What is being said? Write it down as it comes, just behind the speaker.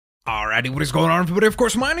Alrighty, what is going on, everybody? Of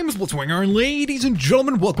course, my name is Blitzwinger, and ladies and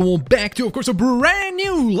gentlemen, welcome back to, of course, a brand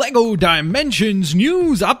new LEGO Dimensions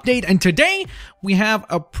news update. And today, we have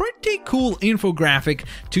a pretty cool infographic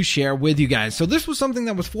to share with you guys. So this was something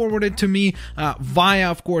that was forwarded to me via,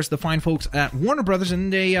 of course, the fine folks at Warner Brothers,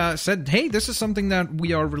 and they said, hey, this is something that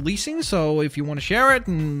we are releasing, so if you want to share it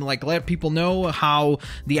and like let people know how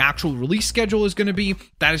the actual release schedule is going to be,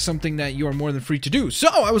 that is something that you are more than free to do. So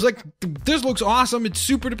I was like, this looks awesome. It's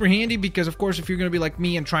super duper handy because, of course, if you're going to be like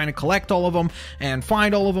me and trying to collect all of them and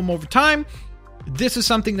find all of them over time, this is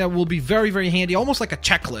something that will be very, very handy, almost like a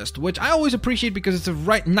checklist, which I always appreciate because it's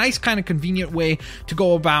a nice kind of convenient way to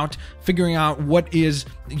go about figuring out what is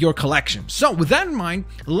your collection. So with that in mind,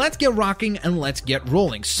 let's get rocking and let's get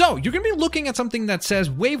rolling. So you're going to be looking at something that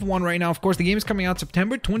says Wave 1 right now. Of course, the game is coming out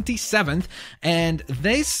September 27th, and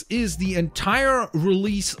this is the entire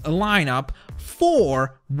release lineup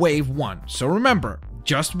for Wave 1. So remember,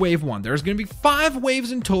 just Wave 1. There's going to be 5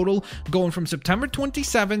 waves in total, going from September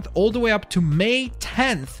 27th all the way up to May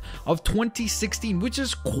 10th of 2016, which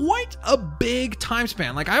is quite a big time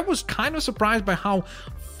span. Like, I was kind of surprised by how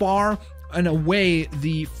far and away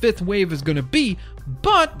the 5th wave is going to be,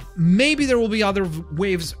 but maybe there will be other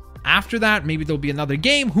waves after that. Maybe there'll be another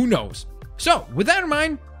game. Who knows? So, with that in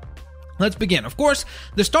mind, let's begin. Of course,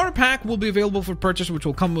 the starter pack will be available for purchase, which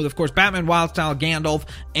will come with, of course, Batman Wildstyle, Gandalf,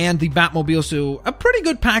 and the Batmobile. So a pretty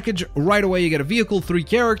good package right away. You get a vehicle, 3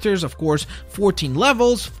 characters, of course, 14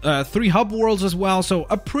 levels, 3 hub worlds as well. So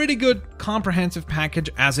a pretty good comprehensive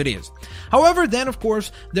package as it is. However, then, of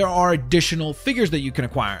course, there are additional figures that you can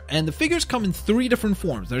acquire. And the figures come in 3 different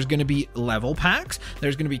forms. There's going to be level packs,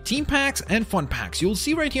 there's going to be team packs, and fun packs. You'll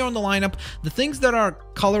see right here on the lineup, the things that are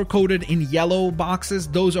color-coded in yellow boxes,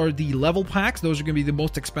 those are the level packs. Those are going to be the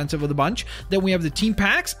most expensive of the bunch. Then we have the team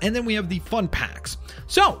packs, and then we have the fun packs.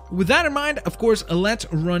 So with that in mind, of course, let's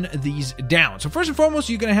run these down. So first and foremost,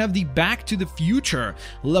 you're going to have the Back to the Future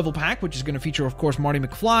level pack, which is going to feature, of course, Marty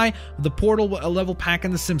McFly, the Portal level pack,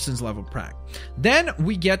 and the Simpsons level pack. Then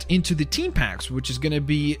we get into the team packs, which is going to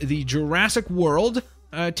be the Jurassic World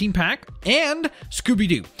team pack and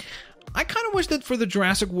Scooby-Doo. I kind of wish that for the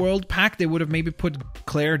Jurassic World pack, they would have maybe put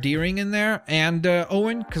Claire Dearing in there and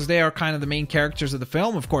Owen, because they are kind of the main characters of the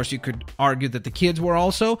film. Of course, you could argue that the kids were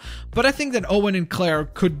also, but I think that Owen and Claire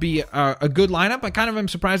could be a good lineup. I kind of am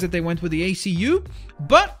surprised that they went with the ACU,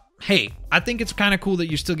 but hey, I think it's kind of cool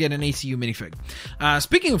that you still get an ACU minifig.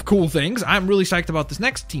 Speaking of cool things, I'm really psyched about this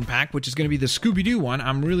next team pack, which is going to be the Scooby-Doo one.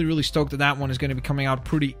 I'm really, really stoked that that one is going to be coming out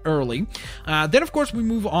pretty early. Then, of course, we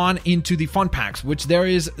move on into the fun packs, which there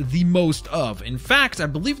is the most of. In fact, I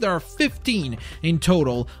believe there are 15 in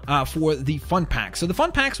total for the fun packs. So the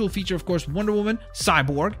fun packs will feature, of course, Wonder Woman,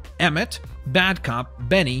 Cyborg, Emmett, Bad Cop,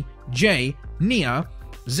 Benny, Jay, Nia,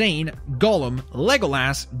 Zane, Gollum,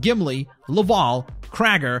 Legolas, Gimli, Laval,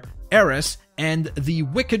 Krager, Eris, and the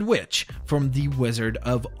Wicked Witch from The Wizard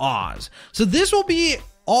of Oz. So this will be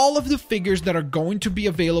all of the figures that are going to be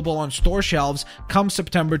available on store shelves come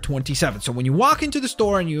September 27th. So when you walk into the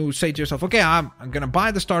store and you say to yourself, okay, I'm going to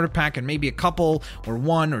buy the starter pack and maybe a couple or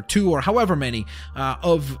 1 or 2 or however many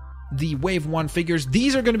of the Wave 1 figures,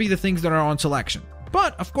 these are going to be the things that are on selection.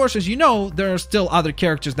 But, of course, as you know, there are still other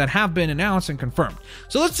characters that have been announced and confirmed.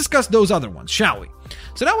 So let's discuss those other ones, shall we?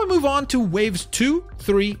 So now we move on to Waves 2,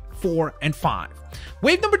 3, 4, and 5.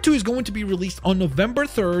 Wave number 2 is going to be released on November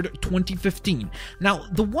 3rd, 2015. Now,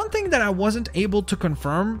 the one thing that I wasn't able to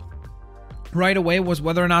confirm right away was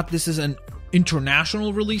whether or not this is an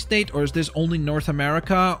international release date, or is this only North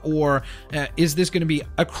America, or is this going to be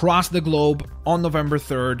across the globe on November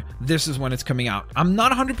 3rd? This is when it's coming out. I'm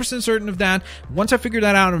not 100% certain of that. Once I figure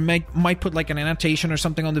that out, I might put like an annotation or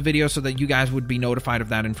something on the video so that you guys would be notified of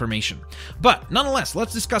that information. But nonetheless,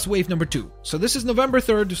 let's discuss wave number 2. So this is November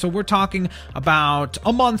 3rd, so we're talking about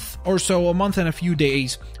a month or so, a month and a few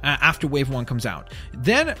days after wave 1 comes out.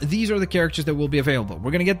 Then these are the characters that will be available.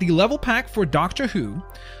 We're going to get the level pack for Doctor Who,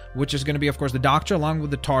 which is going to be, of course, the Doctor along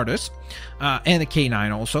with the TARDIS and the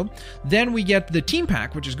K9 also. Then we get the team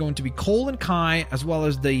pack, which is going to be Cole and Kai, as well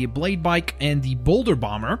as the Blade Bike and the Boulder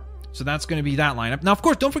Bomber. So that's going to be that lineup. Now, of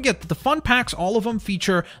course, don't forget that the fun packs, all of them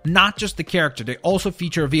feature not just the character, they also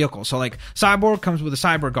feature a vehicle. So like Cyborg comes with a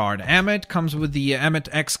Cyber Guard, Emmett comes with the Emmett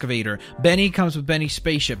Excavator, Benny comes with Benny's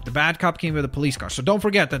spaceship, the Bad Cop came with a police car. So don't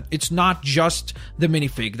forget that it's not just the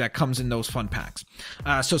minifig that comes in those fun packs.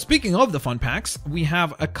 So speaking of the fun packs, we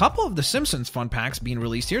have a couple of the Simpsons fun packs being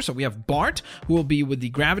released here. So we have Bart, who will be with the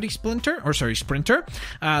Gravity Sprinter.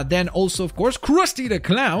 Then also, of course, Krusty the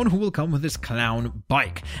Clown, who will come with his clown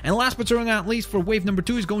bike. And last but certainly not least, for wave number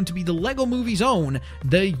 2 is going to be the LEGO Movie's own,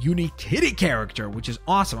 the Unikitty character, which is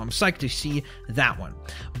awesome. I'm psyched to see that one.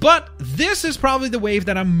 But this is probably the wave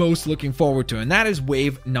that I'm most looking forward to, and that is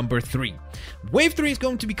wave number 3. Wave 3 is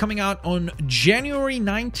going to be coming out on January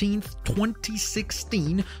 19th,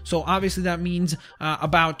 2016. So obviously that means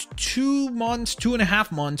about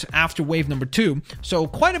 2.5 months after wave number 2. So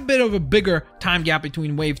quite a bit of a bigger time gap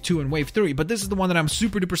between wave 2 and wave 3. But this is the one that I'm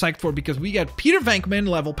super duper psyched for because we get Peter Venkman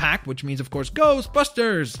level pack, which means of course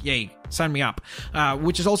Ghostbusters. Yay. Sign me up.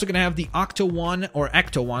 Which is also going to have the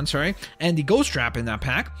Ecto 1, sorry, and the Ghost Trap in that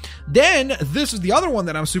pack. Then, this is the other one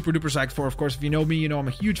that I'm super duper psyched for. Of course, if you know me, you know I'm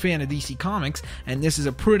a huge fan of DC Comics, and this is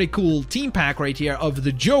a pretty cool team pack right here of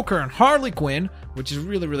the Joker and Harley Quinn, which is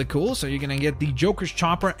really, really cool. So you're going to get the Joker's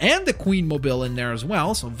Chopper and the Queen Mobile in there as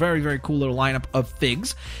well. So very, very cool little lineup of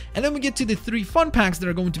figs. And then we get to the 3 fun packs that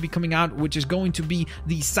are going to be coming out, which is going to be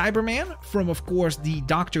the Cyberman from, of course, the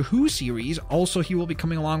Doctor Who series. Also, he will be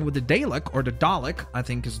coming along with the Dalek, or the Dalek, I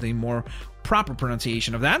think is the more proper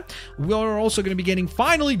pronunciation of that. We're also going to be getting,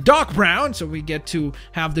 finally, Doc Brown, so we get to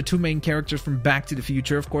have the 2 main characters from Back to the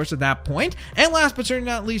Future, of course, at that point. And last but certainly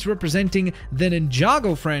not least, representing the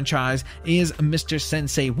Ninjago franchise is Mr.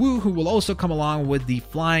 Sensei Wu, who will also come along with the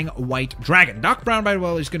Flying White Dragon. Doc Brown, by the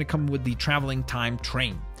way, is going to come with the Traveling Time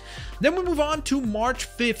Train. Then we move on to March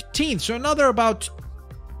 15th, so another about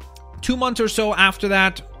 2 months or so after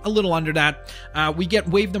that, a little under that, we get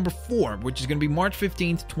wave number 4, which is going to be March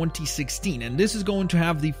 15th, 2016. And this is going to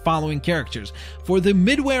have the following characters. For the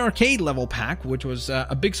Midway Arcade level pack, which was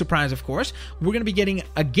a big surprise, of course, we're going to be getting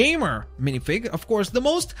a gamer minifig. Of course, the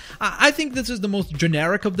most, I think this is the most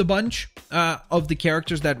generic of the bunch of the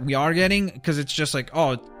characters that we are getting, because it's just like,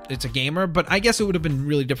 oh, it's a gamer, but I guess it would have been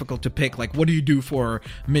really difficult to pick, like, what do you do for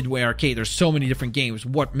Midway Arcade? There's so many different games.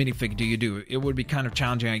 What minifig do you do? It would be kind of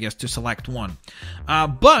challenging, I guess, to select one.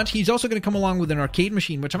 But he's also going to come along with an arcade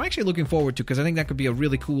machine, which I'm actually looking forward to, because I think that could be a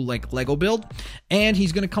really cool, like, Lego build. And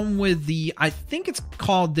he's going to come with the, I think it's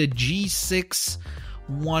called the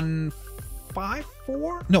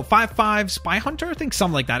G6154 Spy Hunter, I think,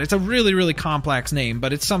 something like that. It's a really, really complex name,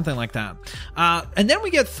 but it's something like that. And then we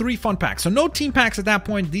get 3 fun packs. So no team packs at that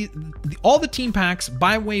point. All the team packs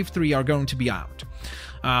by wave 3 are going to be out.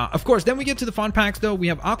 Of course, then we get to the fun packs, though. We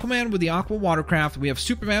have Aquaman with the Aqua Watercraft, we have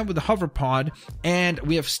Superman with the Hover Pod, and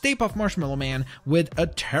we have Stay Puft Marshmallow Man with a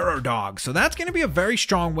Terror Dog. So that's going to be a very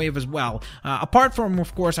strong wave as well. Apart from,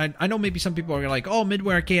 of course, I know maybe some people are like, oh,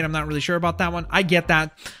 Midway Arcade, I'm not really sure about that one. I get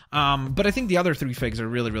that. But I think the other 3 figs are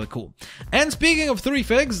really, really cool. And speaking of 3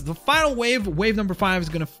 figs, the final wave, wave number 5, is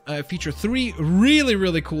going to feature 3 really,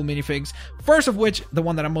 really cool minifigs. First of which, the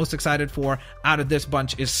one that I'm most excited for out of this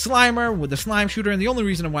bunch is Slimer with the Slime Shooter. And the only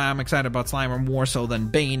reason why I'm excited about Slimer more so than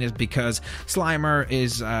Bane is because Slimer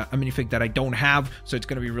is a minifig that I don't have. So it's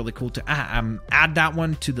going to be really cool to add that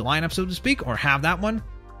one to the lineup, so to speak, or have that one.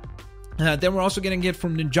 Then we're also going to get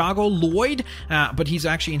from Ninjago Lloyd, but he's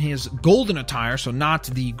actually in his golden attire, so not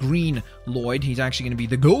the green Lloyd. He's actually going to be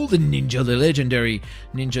the golden ninja, the legendary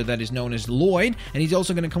ninja that is known as Lloyd. And he's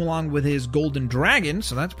also going to come along with his golden dragon,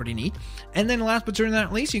 so that's pretty neat. And then last but certainly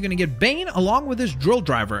not least, you're going to get Bane along with his drill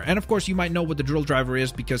driver. And of course, you might know what the drill driver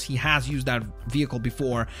is because he has used that vehicle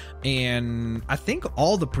before in, I think,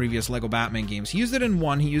 all the previous Lego Batman games. He used it in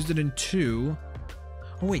 1, he used it in 2.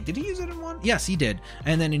 Oh, wait, did he use it in 1? Yes, he did.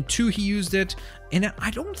 And then in 2, he used it. And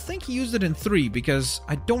I don't think he used it in 3 because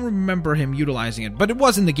I don't remember him utilizing it. But it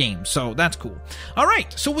was in the game, so that's cool. All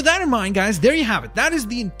right, so with that in mind, guys, there you have it. That is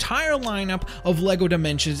the entire lineup of LEGO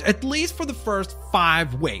Dimensions, at least for the first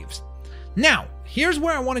 5 waves. Now, here's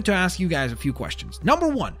where I wanted to ask you guys a few questions. Number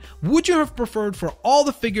 1, would you have preferred for all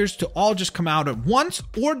the figures to all just come out at once,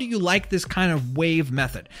 or do you like this kind of wave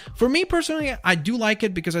method? For me personally, I do like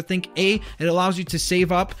it because I think A, it allows you to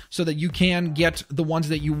save up so that you can get the ones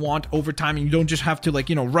that you want over time and you don't just have to, like,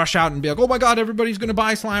 you know, rush out and be like, oh my god, everybody's gonna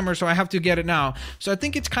buy Slimer, so I have to get it now. So I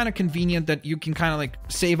think it's kind of convenient that you can kind of like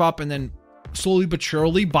save up and then slowly but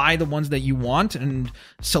surely buy the ones that you want and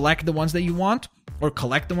select the ones that you want or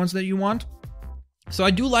collect the ones that you want. So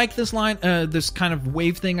I do like this this kind of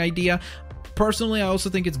wave thing idea. Personally, I also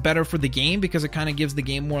think it's better for the game because it kind of gives the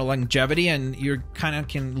game more longevity and you kind of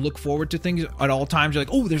can look forward to things at all times. You're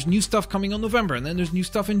like, oh, there's new stuff coming on November, and then there's new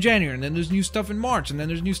stuff in January, and then there's new stuff in March, and then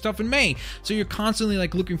there's new stuff in May. So you're constantly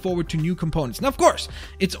like looking forward to new components. Now, of course,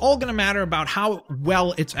 it's all going to matter about how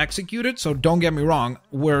well it's executed. So don't get me wrong,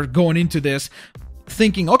 we're going into this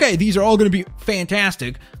thinking, okay, these are all going to be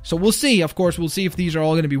fantastic. So we'll see. Of course, we'll see if these are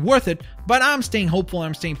all going to be worth it. But I'm staying hopeful.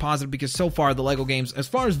 I'm staying positive because so far the LEGO games, as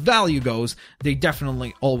far as value goes, they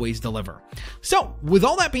definitely always deliver. So with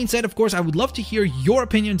all that being said, of course, I would love to hear your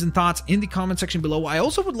opinions and thoughts in the comment section below. I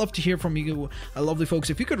also would love to hear from you, lovely folks.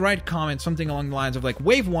 If you could write comments, something along the lines of like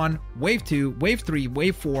Wave 1, Wave 2, Wave 3,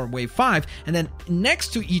 Wave 4, Wave 5, and then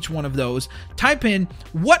next to each one of those, type in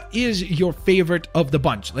what is your favorite of the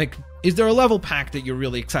bunch. Like, is there a level pack that you're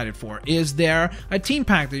really excited for? Is there a team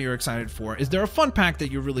pack that you're excited for? Is there a fun pack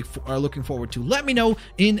that you really are looking forward to? Let me know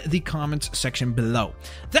in the comments section below.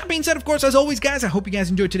 That being said, of course, as always, guys, I hope you guys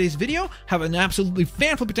enjoyed today's video. Have an absolutely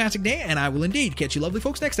fan-flip-tastic day, and I will indeed catch you lovely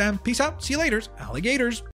folks next time. Peace out. See you later, alligators.